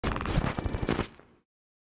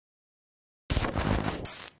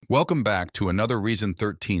Welcome back to another Reason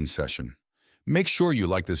 13 session. Make sure you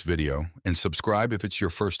like this video and subscribe if it's your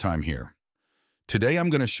first time here. Today I'm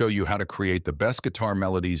going to show you how to create the best guitar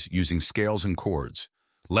melodies using scales and chords.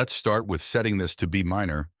 Let's start with setting this to B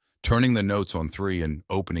minor, turning the notes on 3 and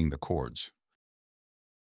opening the chords.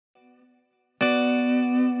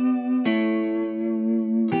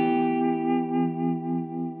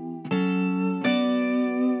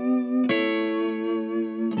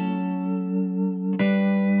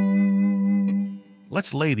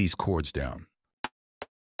 Let's lay these chords down.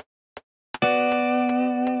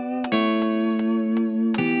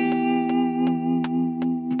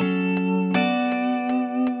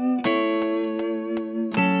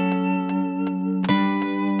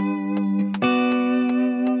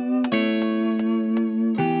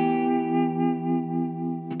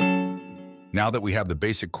 Now that we have the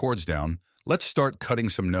basic chords down, let's start cutting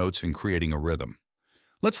some notes and creating a rhythm.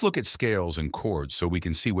 Let's look at scales and chords so we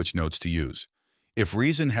can see which notes to use. If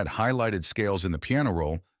Reason had highlighted scales in the piano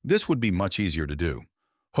roll, this would be much easier to do.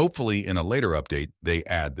 Hopefully, in a later update, they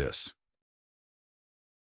add this.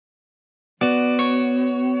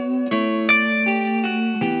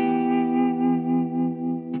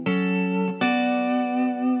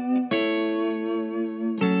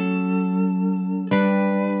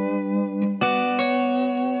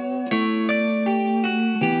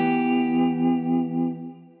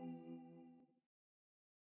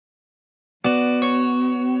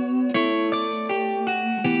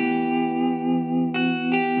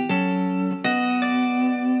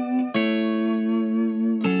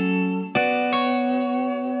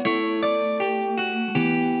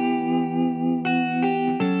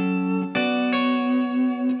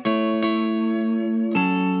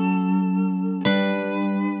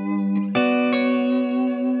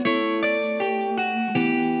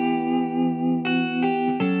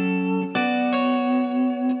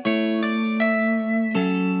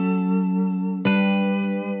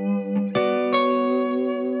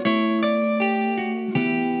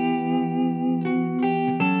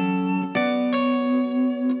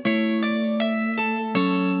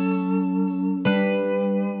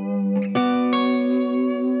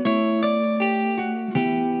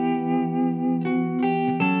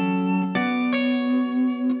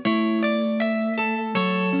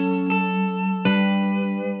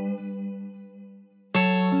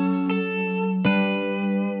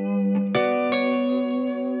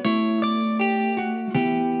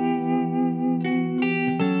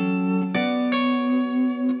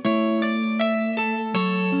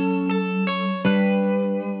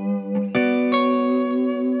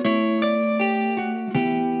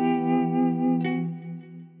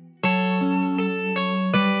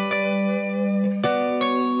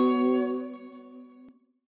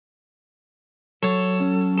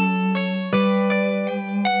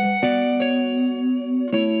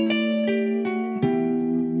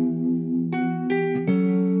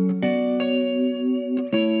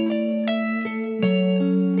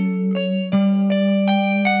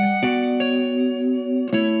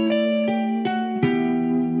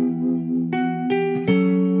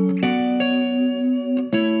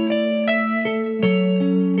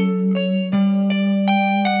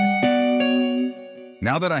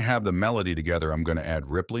 Now that I have the melody together, I'm going to add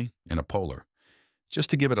Ripley and a polar, just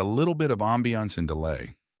to give it a little bit of ambiance and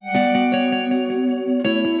delay.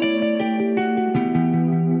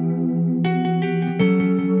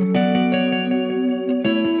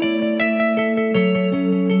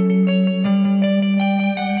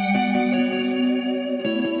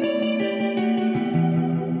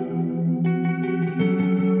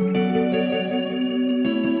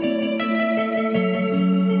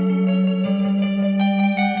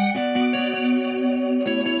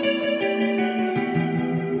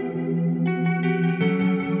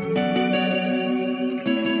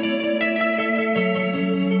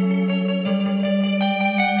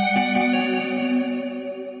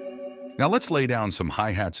 Now let's lay down some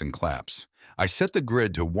hi-hats and claps. I set the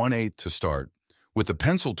grid to 1/8 to start. With the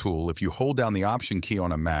pencil tool, if you hold down the Option key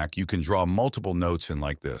on a Mac, you can draw multiple notes in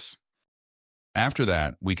like this. After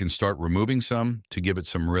that, we can start removing some to give it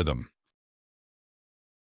some rhythm.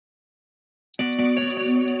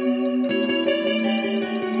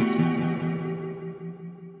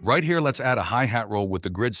 Right here, let's add a hi-hat roll with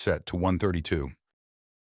the grid set to 132.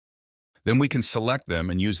 Then we can select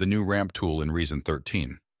them and use the new ramp tool in Reason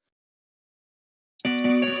 13.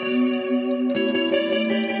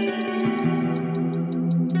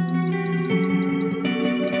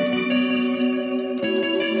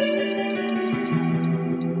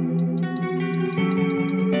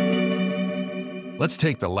 Let's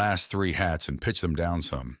take the last 3 hats and pitch them down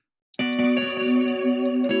some.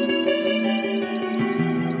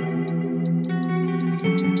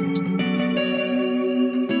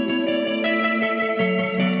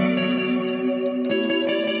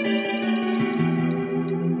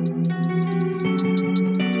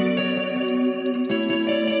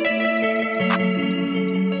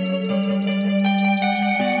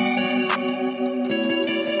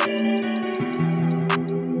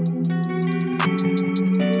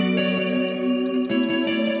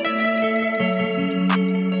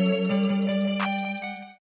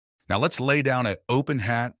 Now let's lay down an open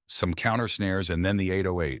hat, some counter snares, and then the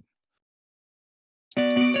 808.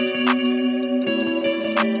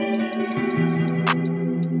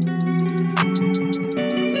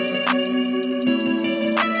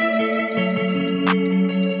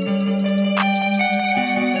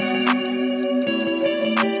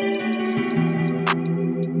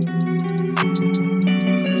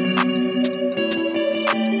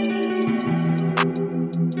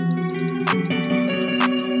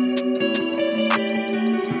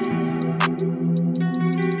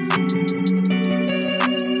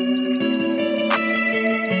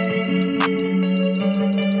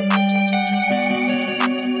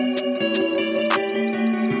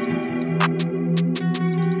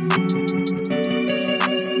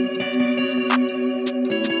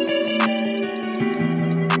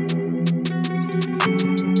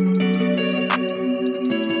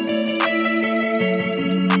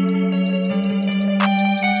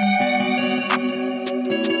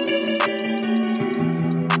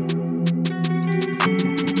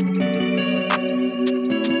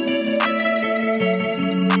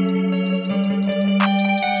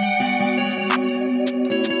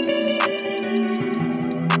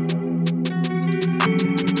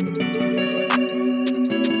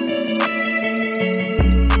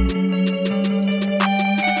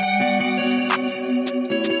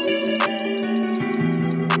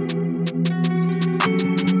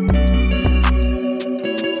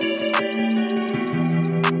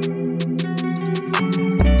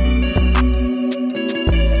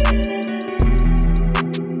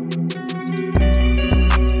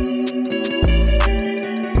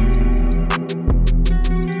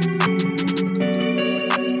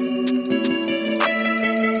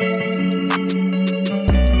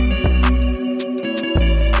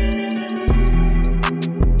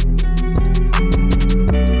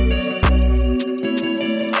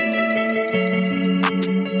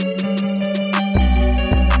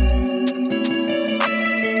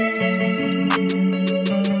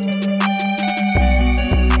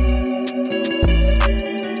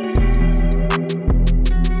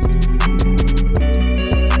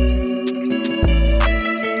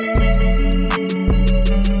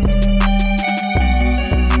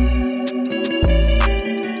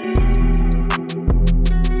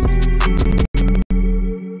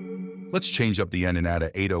 Let's change up the end and add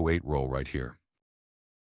an 808 roll right here.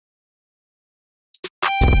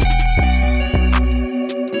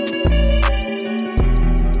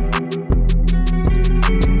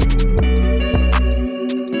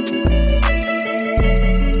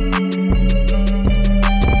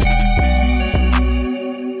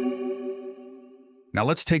 Now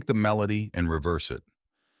let's take the melody and reverse it.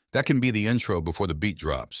 That can be the intro before the beat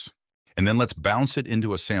drops. And then let's bounce it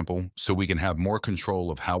into a sample so we can have more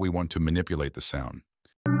control of how we want to manipulate the sound.